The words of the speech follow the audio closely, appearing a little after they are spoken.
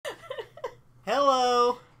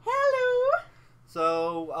Hello. Hello.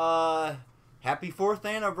 So, happy 4th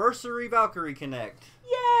anniversary, Valkyrie Connect.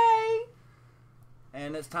 Yay.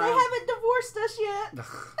 And it's time. They haven't divorced us yet.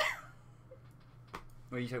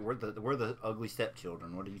 What you say? We're the ugly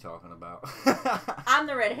stepchildren. What are you talking about? I'm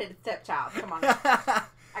the redheaded stepchild. Come on.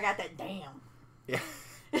 I got that damn. Yeah.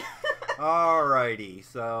 Alrighty.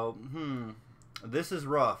 So, this is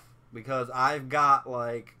rough because I've got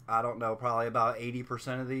I don't know, probably about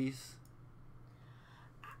 80% of these.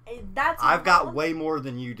 I've got way more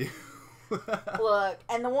than you do. Look,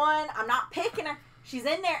 and the one, I'm not picking her. She's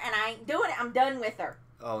in there, and I ain't doing it. I'm done with her.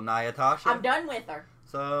 Oh, Nayatasha? I'm done with her.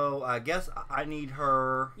 So, I guess I need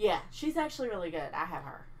her. Yeah, she's actually really good. I have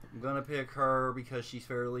her. I'm going to pick her because she's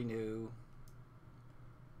fairly new.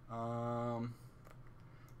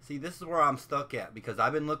 See, this is where I'm stuck at because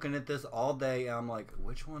I've been looking at this all day, and I'm like,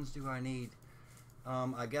 which ones do I need?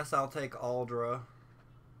 I guess I'll take Aldra.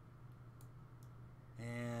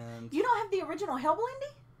 And you don't have the original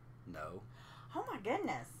Hellblendy? No. Oh my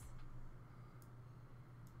goodness.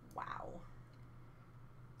 Wow.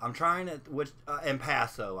 I'm trying to and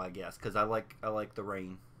Paso, I guess, because I like the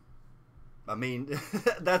rain. I mean,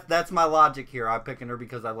 that's my logic here. I'm picking her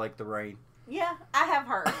because I like the rain. Yeah, I have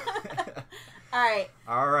her.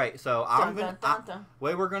 All right. So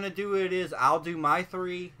way we're gonna do it is I'll do my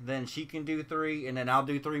 3, then she can do 3, and then I'll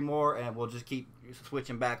do 3 more, and we'll just keep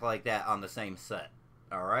switching back like that on the same set.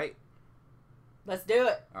 All right. Let's do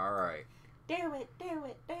it. All right. Do it. Do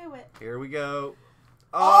it. Do it. Here we go.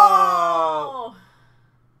 Oh!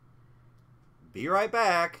 Be right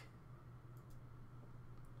back.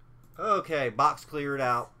 Okay, box cleared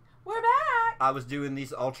out. We're back. I was doing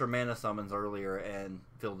these Ultra Mana summons earlier and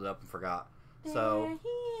filled it up and forgot. So,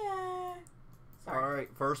 sorry. All right,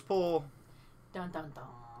 first pull. Dun dun dun.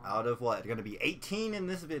 Out of what? Going to be 18 in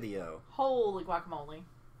this video. Holy guacamole!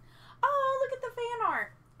 Oh, look at the fan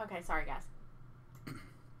art. Okay, sorry guys.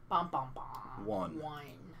 Bum bum bum. One.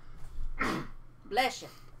 Bless you.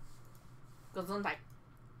 Gesundheit.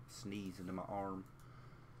 Sneeze into my arm.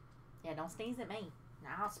 Yeah, don't sneeze at me.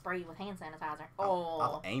 Now I'll spray you with hand sanitizer.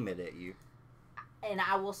 I'll aim it at you. And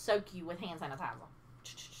I will soak you with hand sanitizer.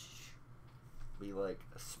 Be like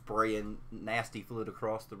spraying nasty fluid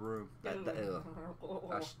across the room.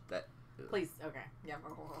 Please, okay. Yeah.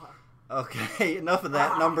 Okay, enough of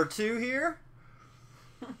that. Number 2 here.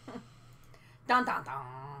 Dun dun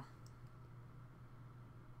dun.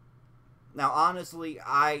 Now, honestly,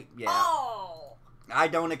 I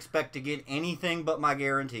don't expect to get anything but my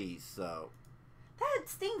guarantees, so. That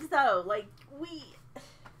stinks, though.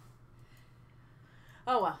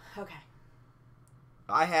 Oh, well, okay.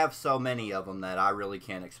 I have so many of them that I really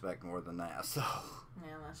can't expect more than that, so.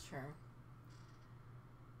 Yeah, that's true.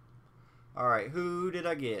 Alright, who did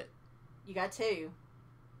I get? You got 2.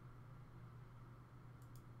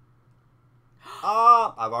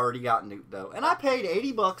 I've already got Newt, though. And I paid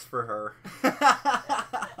 $80 for her.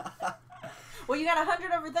 Well, you got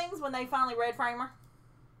 100 of her things when they finally red frame her.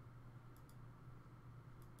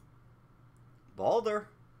 Balder.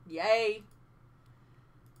 Yay.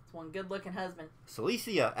 It's one good-looking husband.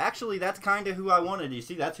 Celicia. Actually, that's kind of who I wanted. You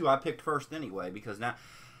see, that's who I picked first anyway, because now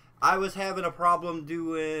I was having a problem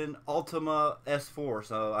doing Ultima S4,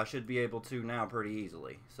 so I should be able to now pretty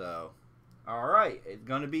easily. So, all right, it's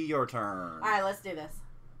going to be your turn. All right, let's do this.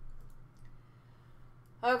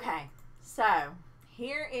 Okay, so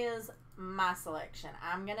here is my selection.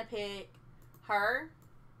 I'm going to pick her,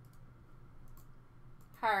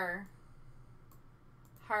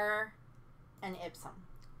 and Ipsum.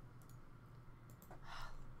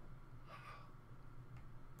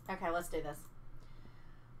 Okay, let's do this.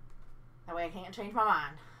 That way I can't change my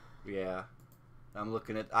mind. Yeah.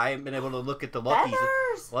 I haven't been able to look at the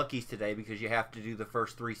luckies today because you have to do the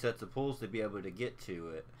first 3 sets of pulls to be able to get to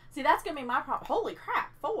it. See, that's going to be my problem. Holy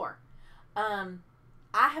crap, 4. I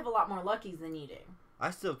have a lot more luckies than you do.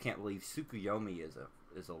 I still can't believe Tsukuyomi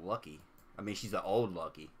is a lucky. I mean, she's an old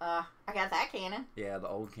lucky. I got that cannon. Yeah, the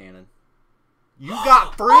old cannon. You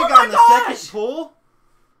got Frigg on the second pull?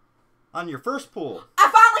 On your first pull.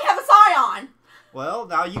 I finally have a Scion! Well,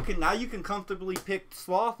 now you can comfortably pick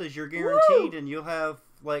Sloth as your guaranteed. Woo! And you'll have,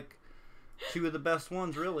 2 of the best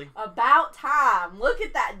ones, really. About time. Look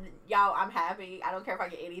at that. Y'all, I'm happy. I don't care if I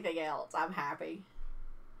get anything else. I'm happy.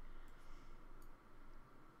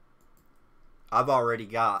 I've already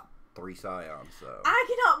got 3 Scions, so. I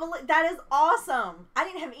cannot believe that is awesome. I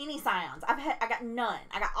didn't have any Scions. I got none.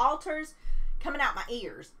 I got altars coming out my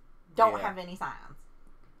ears. Don't have any Scions.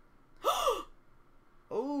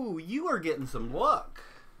 Oh, you are getting some luck.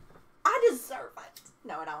 I deserve it.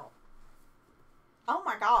 No, I don't. Oh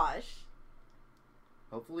my gosh.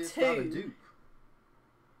 Hopefully it's not a dupe.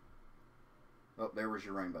 Oh, there was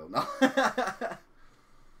your rainbow. No.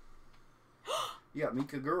 You got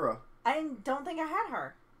Mikagura. I don't think I had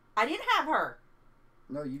her. I didn't have her.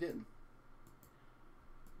 No, you didn't.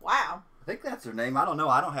 Wow. I think that's her name. I don't know.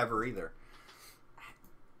 I don't have her either.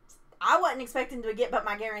 I wasn't expecting to get but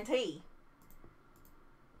my guarantee.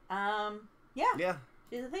 Yeah. Yeah.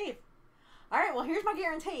 She's a thief. Alright, well, here's my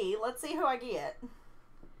guarantee. Let's see who I get.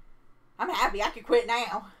 I'm happy. I could quit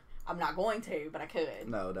now. I'm not going to, but I could.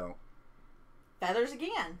 No, don't. Feathers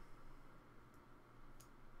again.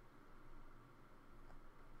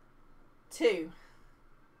 2.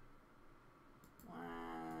 1.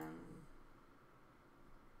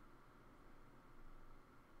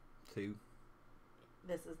 2.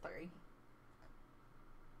 This is 3.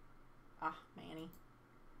 Ah, Manny.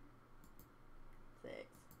 6,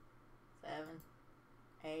 7,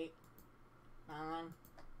 8, 9.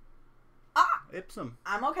 Ah! Ipsum.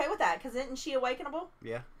 I'm okay with that, because isn't she awakenable?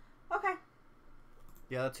 Yeah. Okay.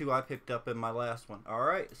 Yeah, that's who I picked up in my last one.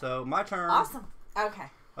 Alright, so my turn. Awesome. Okay.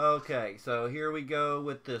 Okay, so here we go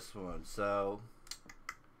with this one. So,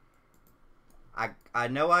 I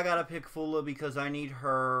know I gotta pick Fula because I need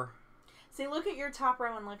her. See, look at your top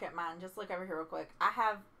row and look at mine. Just look over here real quick. I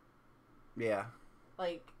have, Yeah.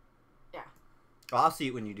 like, yeah. Oh, I'll see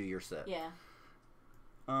it when you do your set. Yeah.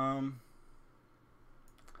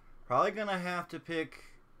 Probably gonna have to pick.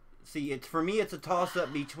 See, it's for me. It's a toss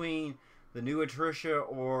up between the new Atricia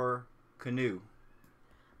or Canoe.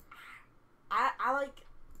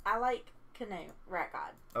 I like Canoe, Rat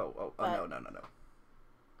God. Oh, no.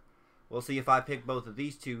 Well, see, if I pick both of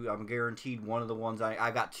these two, I'm guaranteed one of the ones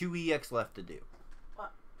I got 2 EX left to do.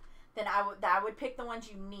 Well, then I would pick the ones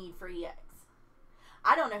you need for EX.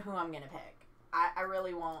 I don't know who I'm gonna pick. I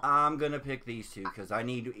really won't. I'm gonna pick these two because I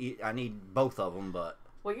need both of them, but.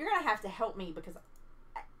 Well, you're gonna have to help me because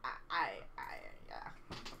yeah.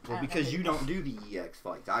 Well, because you don't do the EX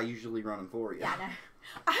fights. I usually run them for you. Yeah, I know.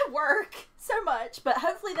 I work so much, but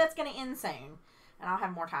hopefully that's going to end soon. And I'll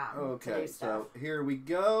have more time to do stuff. So here we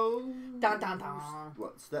go. Dun, dun, dun.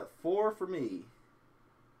 What, step 4 for me.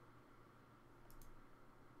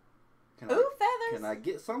 Ooh, feathers. Can I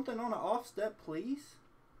get something on an off step, please?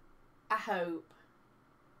 I hope.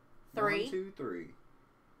 3. 1, 2, 3.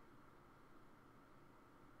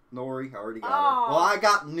 Nori, I already got Oh. her. Well, I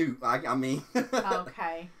got Newt. I mean.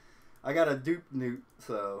 Okay. I got a dupe Newt,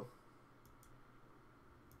 so.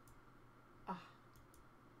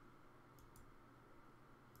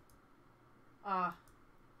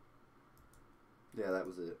 Yeah, that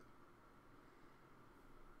was it.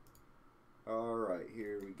 Alright,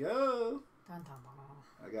 here we go. Dun, dun,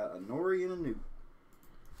 dun. I got a Nori and a Newt.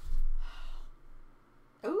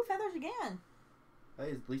 Ooh, feathers again.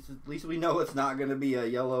 Hey, at least we know it's not going to be a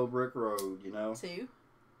yellow brick road, you know? 2.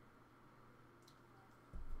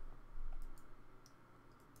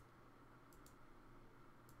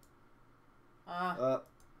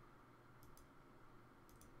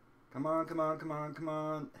 Come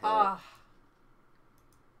on.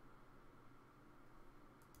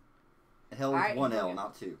 Hell is Right, 1 here we L, go.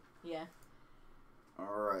 not 2. Yeah.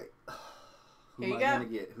 Alright. Who Here am you I go. going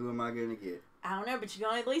to get? Who am I going to get? I don't know, but you're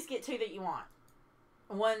going to at least get 2 that you want.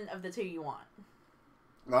 One of the 2 you want.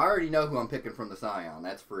 Well, I already know who I'm picking from the Scion.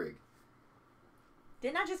 That's Frigg.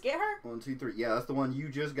 Didn't I just get her? 1, 2, 3. Yeah, that's the one you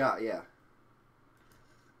just got, yeah.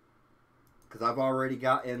 Because I've already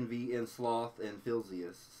got Envy and Sloth and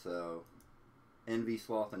Philzius, so... Envy,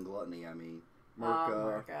 Sloth, and Gluttony, I mean.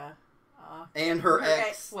 Merca. And her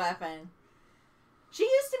ex. Weapon. She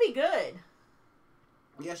used to be good.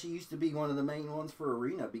 Yeah, she used to be one of the main ones for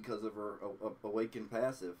Arena because of her Awakened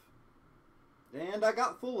passive. And I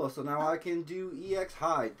got Fula, so now I can do EX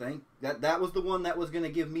Hide. That was the one that was going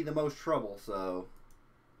to give me the most trouble, so...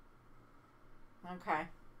 Okay.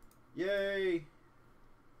 Yay!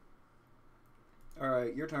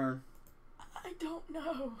 Alright, your turn. I don't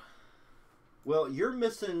know. Well, you're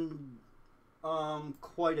missing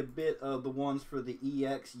quite a bit of the ones for the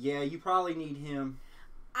EX. Yeah, you probably need him.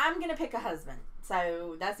 I'm going to pick a husband.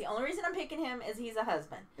 So that's the only reason I'm picking him is he's a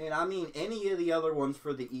husband. And I mean any of the other ones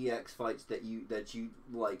for the EX fights that you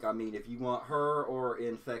like. I mean, if you want her or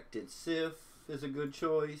Infected Sif is a good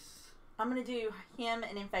choice. I'm going to do him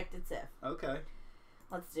and Infected Sif. Okay.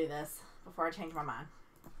 Let's do this before I change my mind.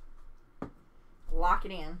 Lock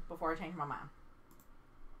it in before I change my mind.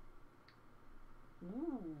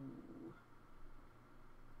 Ooh.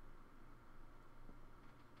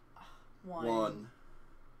 1.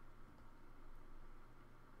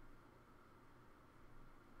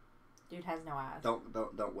 Dude has no eyes.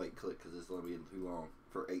 Don't wait click because it's gonna be too long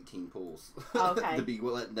for 18 pulls. Okay. To be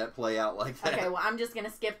letting that play out like that. Okay, well I'm just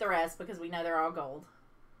gonna skip the rest because we know they're all gold.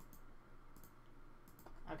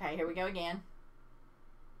 Okay, here we go again.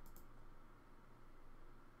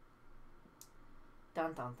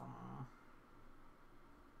 Dun dun dun.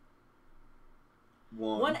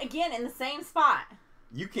 One again in the same spot.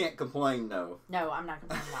 You can't complain, no. No, I'm not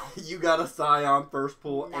complaining at all. You got a Scion first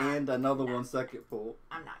pull Nah, and another one second pull.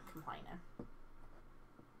 I'm not complaining.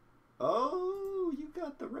 Oh, you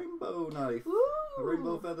got the rainbow knife. Ooh. The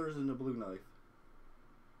rainbow feathers and the blue knife.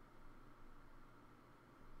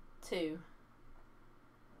 2.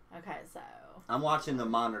 Okay, so... I'm watching the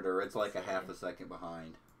monitor. It's like a half a second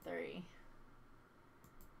behind. 3.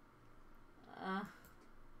 Oh!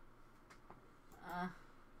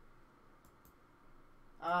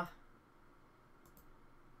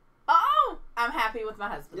 I'm happy with my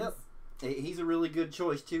husband. Yep. He's a really good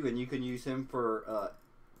choice, too, and you can use him for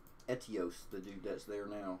Etios, the dude that's there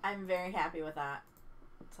now. I'm very happy with that.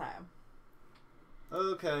 So...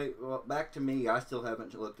 Okay, well, back to me. I still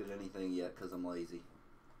haven't looked at anything yet because I'm lazy.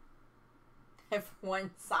 I have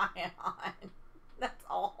 1 Scion. That's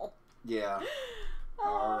all. Yeah.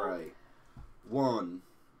 Alright. 1.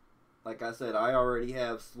 Like I said, I already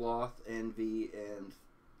have Sloth, Envy, and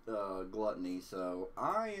Gluttony, so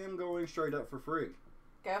I am going straight up for Frigg.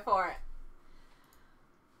 Go for it.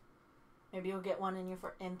 Maybe you'll get one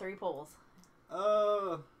in 3 pulls.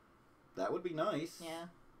 That would be nice. Yeah.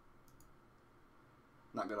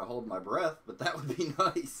 Not gonna hold my breath, but that would be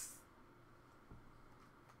nice.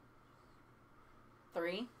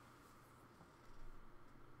 3.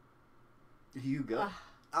 You go.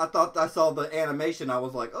 I thought I saw the animation. I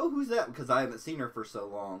was like, oh, who's that? Because I haven't seen her for so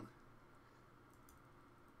long.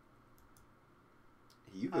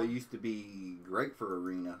 Hugo used to be great for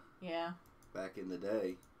Arena. Yeah. Back in the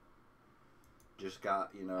day. Just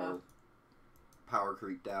got, power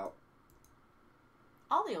creeped out.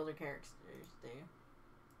 All the older characters do.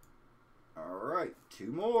 Alright,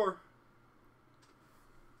 2 more.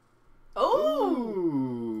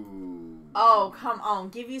 Ooh. Oh, come on.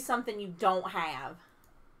 Give you something you don't have.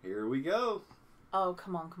 Here we go. Oh,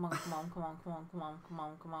 come on.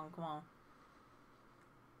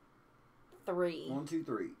 3. 1, 2,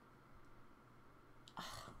 3.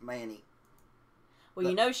 Manny. Well,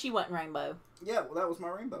 you know she wasn't rainbow. Yeah, well, that was my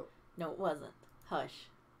rainbow. No, it wasn't. Hush.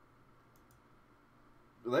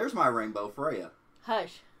 There's my rainbow, Freya.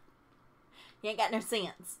 Hush. You ain't got no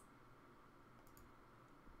sense.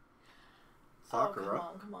 Sakura.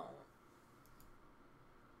 Oh, come on.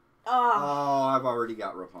 Oh, I've already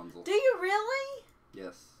got Rapunzel. Do you really?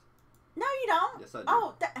 Yes. No, you don't. Yes, I do.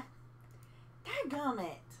 Oh,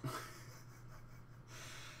 dadgummit.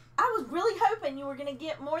 I was really hoping you were going to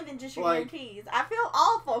get more than just your guarantees. I feel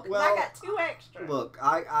awful because I got 2 extra. Look,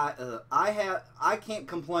 I can't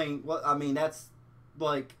complain. Well, I mean, that's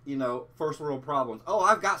like, first world problems. Oh,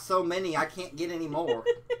 I've got so many, I can't get any more.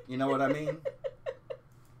 You know what I mean?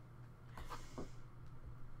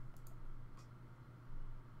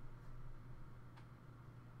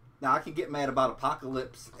 Now, I can get mad about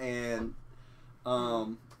Apocalypse and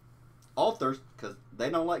Altars because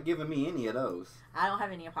they don't like giving me any of those. I don't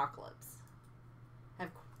have any Apocalypse. I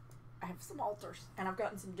have some Altars, and I've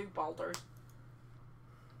gotten some dupe Altars.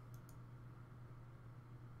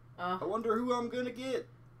 I wonder who I'm going to get.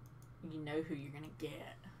 You know who you're going to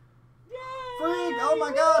get. Yay! Frigg! Oh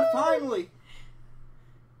my god, finally!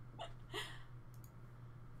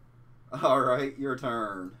 Alright, your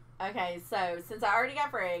turn. Okay, so since I already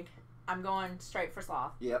got Frigg, I'm going straight for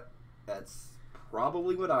Sloth. Yep, that's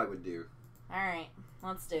probably what I would do. Alright,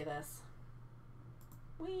 let's do this.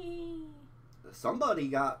 Whee! Somebody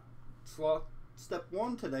got Sloth step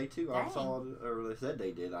 1 today too. Dang. I saw it, or they said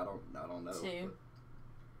they did. I don't know. 2.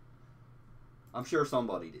 I'm sure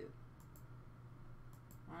somebody did.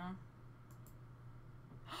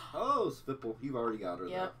 Oh, Spipple, you've already got her.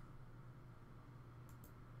 Yep.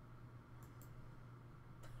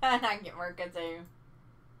 And I get Merca too.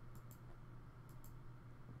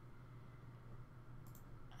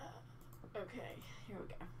 Okay, here we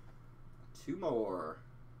go. 2 more.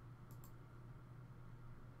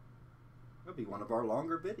 That'll be one of our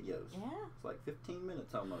longer videos. Yeah. It's like 15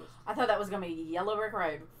 minutes almost. I thought that was going to be Yellow Brick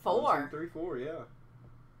Road. 4. 1, 2, 3, 4, yeah.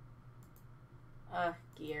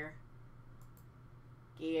 Gear.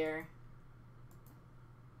 Gear.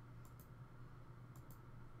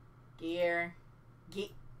 Gear.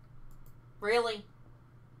 Really?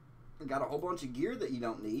 I got a whole bunch of gear that you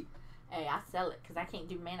don't need. Hey, I sell it because I can't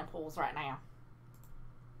do mana pulls right now.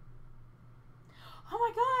 Oh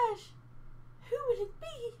my gosh! Who would it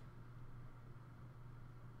be?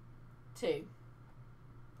 2.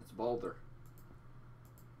 It's Balder.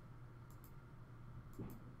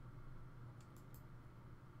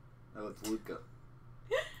 Oh, it's Luca.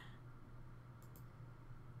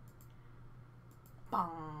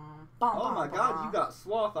 Bum, bum, Oh bum, my God, you got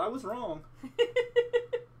Sloth. I was wrong.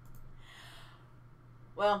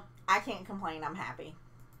 Well, I can't complain. I'm happy.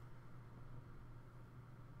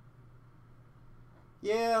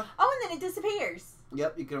 Yeah. Oh, and then it disappears.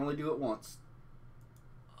 Yep, you can only do it once.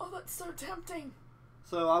 Oh, that's so tempting.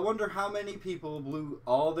 So I wonder how many people blew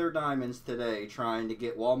all their diamonds today trying to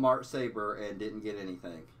get Walmart Saber and didn't get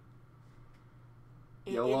anything.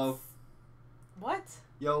 YOLO. What?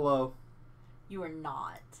 YOLO. You are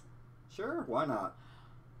not. Sure, why not?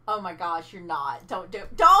 Oh my gosh, you're not. Don't do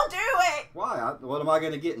it! Why? What am I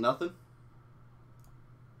going to get? Nothing?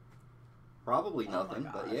 Probably Oh nothing,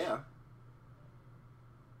 my but gosh. yeah.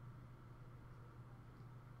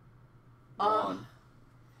 One.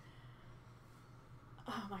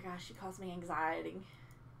 Oh my gosh, you caused me anxiety.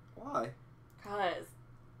 Why? Cause.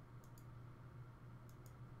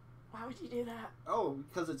 Why would you do that? Oh,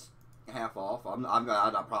 because it's half off. I'm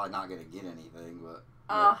probably not going to get anything,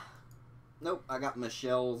 but. Nope, I got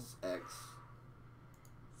Michelle's X.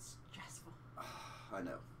 Stressful. I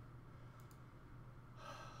know.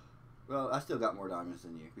 Well, I still got more diamonds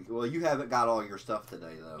than you. Well, you haven't got all your stuff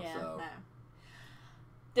today, though. Yeah, so. no.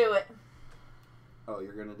 Do it. Oh,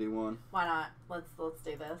 you're gonna do one? Why not? Let's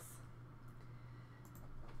do this.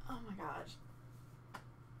 Oh my gosh.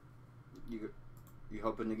 You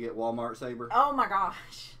hoping to get Walmart Saber? Oh my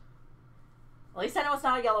gosh. At least I know it's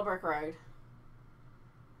not a yellow brick road.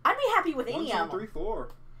 I'd be happy with any of them. 1, 2, 3, 4.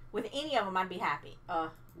 With any of them, I'd be happy.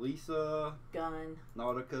 Lisa. Gun.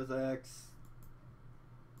 Nautica's X.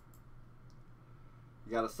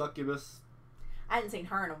 You got a Succubus. I hadn't seen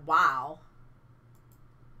her in a while.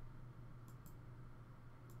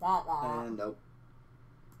 Womp womp. And nope.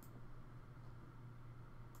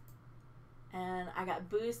 And I got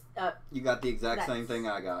boost. You got the exact same thing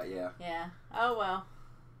I got, yeah. Yeah. Oh well.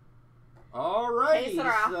 Alrighty,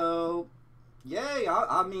 so yay!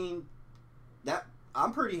 I mean, that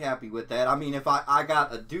I'm pretty happy with that. I mean, if I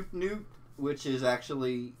got a Duke Nuke, which is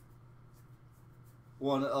actually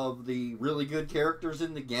one of the really good characters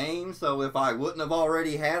in the game, so if I wouldn't have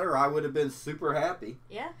already had her, I would have been super happy.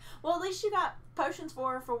 Yeah. Well, at least you got potions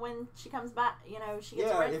for her for when she comes back. You know, she gets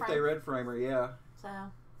a red frame. Yeah, if they red frame her, yeah. So.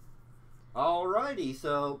 Alrighty,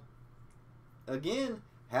 so again,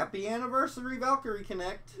 happy anniversary, Valkyrie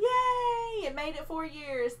Connect. Yay! It made it 4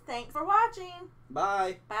 years. Thanks for watching.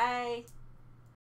 Bye. Bye.